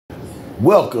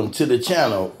Welcome to the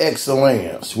channel,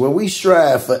 Excellence, where we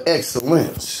strive for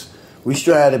excellence. We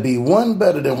strive to be one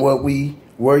better than what we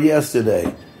were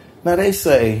yesterday. Now, they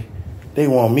say they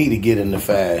want me to get in the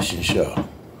fashion show.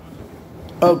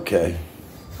 Okay.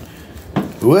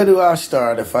 Where do I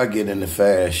start if I get in the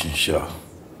fashion show?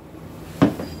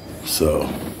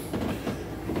 So,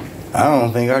 I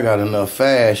don't think I got enough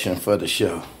fashion for the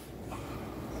show.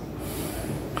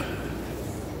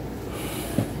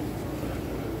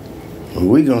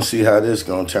 We gonna see how this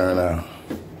gonna turn out.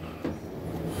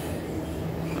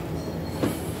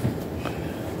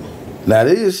 Now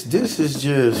this is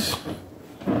just,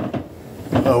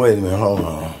 oh wait a minute, hold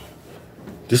on.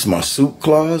 This is my suit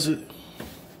closet.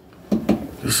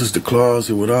 This is the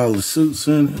closet with all the suits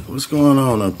in it. What's going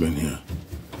on up in here?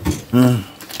 Huh?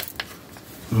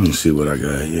 Let me see what I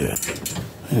got here.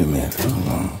 Wait a minute, hold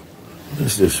on. What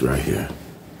is this right here?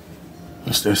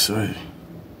 What's that say?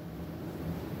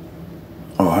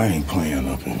 Oh, I ain't playing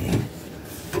up in here.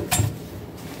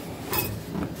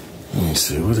 Let me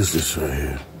see, what is this right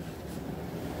here?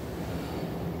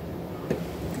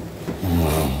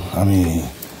 I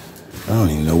don't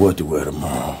even know what to wear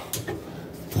tomorrow.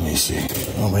 Let me see.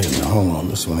 Oh, wait a minute, hold on.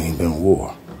 This one ain't been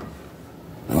wore.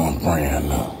 That one brand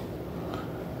new.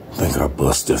 I think I'll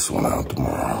bust this one out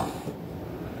tomorrow.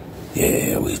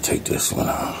 Yeah, we take this one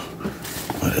out.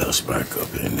 What else back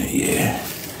up in there?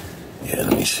 Yeah,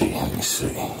 let me see.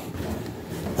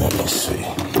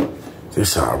 This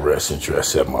is how I rest and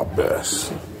dress at my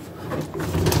best.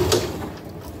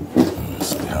 Let's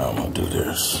see how I'm gonna do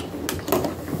this.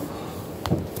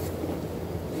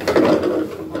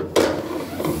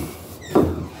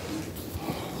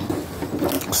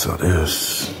 So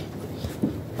this,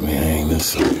 ain't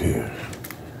this up here.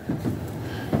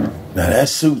 Now that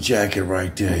suit jacket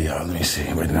right there, y'all, let me see.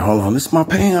 Wait a minute, hold on, this is my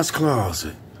pants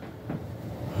closet.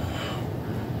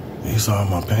 These are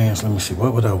my pants. Let me see.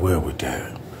 What would I wear with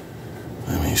that?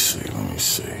 Let me see.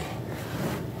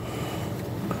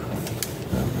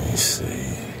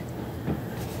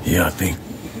 Yeah, I think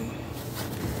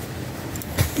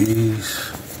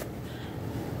these.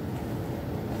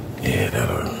 Yeah,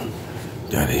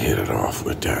 that'll hit it off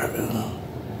with that.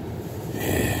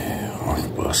 Yeah, I'll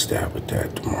bust that with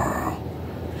that tomorrow.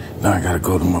 Now I gotta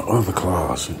go to my other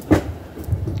closet.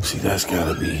 See, that's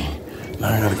gotta be.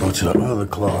 Now I gotta go to the other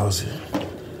closet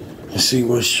and see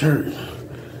what shirt.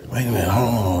 Wait a minute,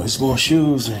 hold on. There's more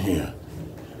shoes in here.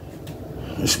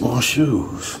 There's more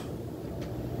shoes.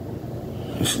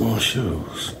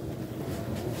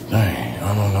 Dang,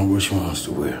 I don't know which ones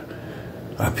to wear.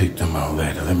 I picked them out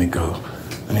later. Let me go.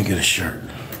 Let me get a shirt.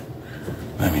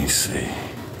 Let me see.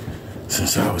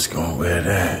 Since I was gonna wear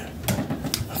that,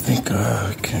 I think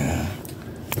I can.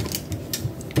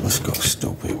 Let's go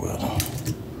stupid with them.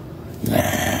 Nah,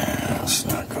 let's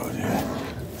not go there.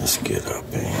 Let's get up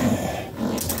in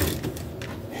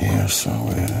here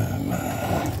somewhere.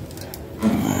 Nah.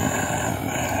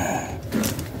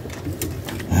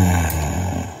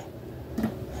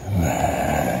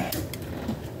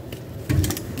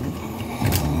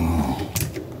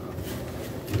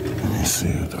 Let me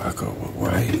see, do I go with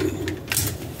white?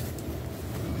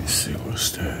 Let me see,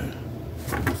 what's that?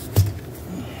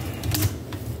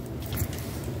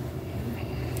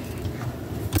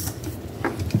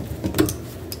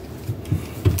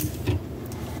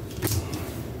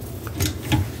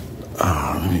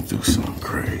 Let me do something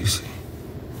crazy.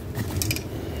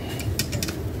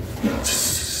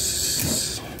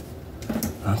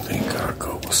 I think I'll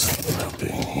go with something up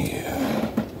in here.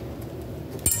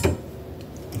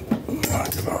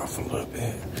 Knock it off a little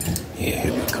bit. Yeah,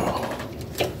 here we go.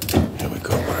 Here we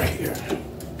go right here.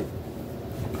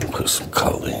 Put some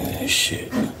color in this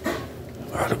shit.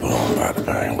 Bada boom, bada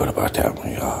bang. What about that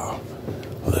one, y'all?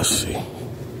 Let's see.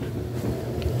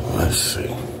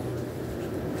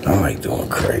 I like doing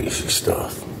crazy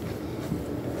stuff.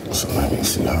 So let me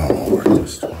see how I'm gonna work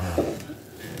this tomorrow.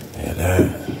 Yeah, that.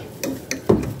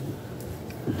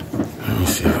 Let me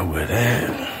see how I wear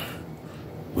that.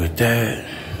 With that.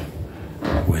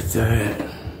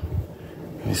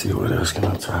 Let me see what else can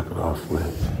I top it off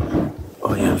with.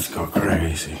 Oh yeah, let's go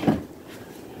crazy.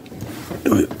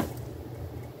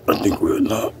 I think we're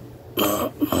not.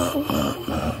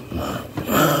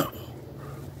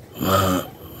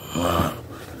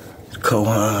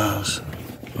 Koans.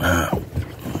 Now,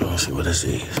 let me see what this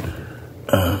is.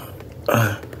 Let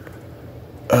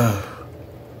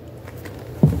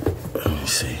me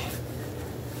see.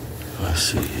 Let's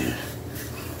see here.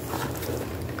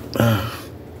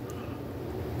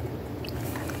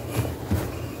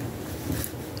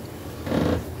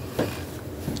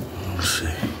 Let's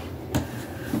see.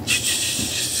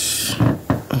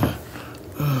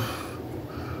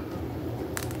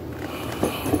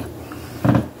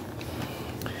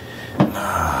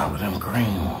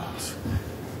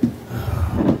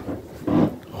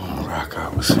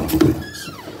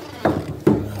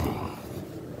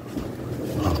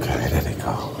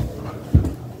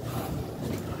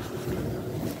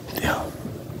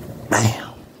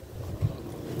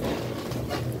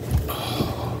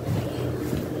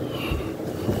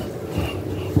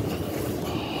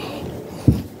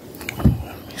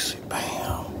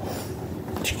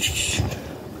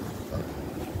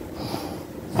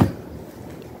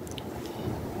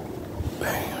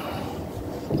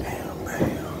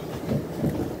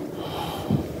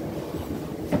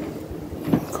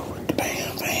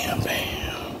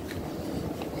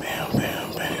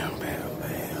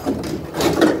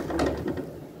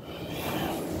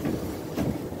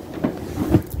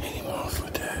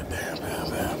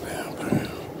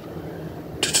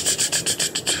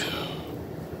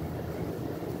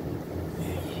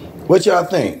 What y'all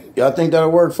think? Y'all think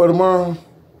that'll work for tomorrow?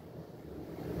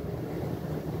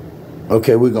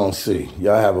 Okay, we're going to see.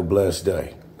 Y'all have a blessed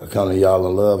day. I come to y'all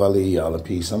in love. I leave y'all in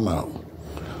peace. I'm out.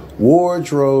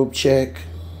 Wardrobe check.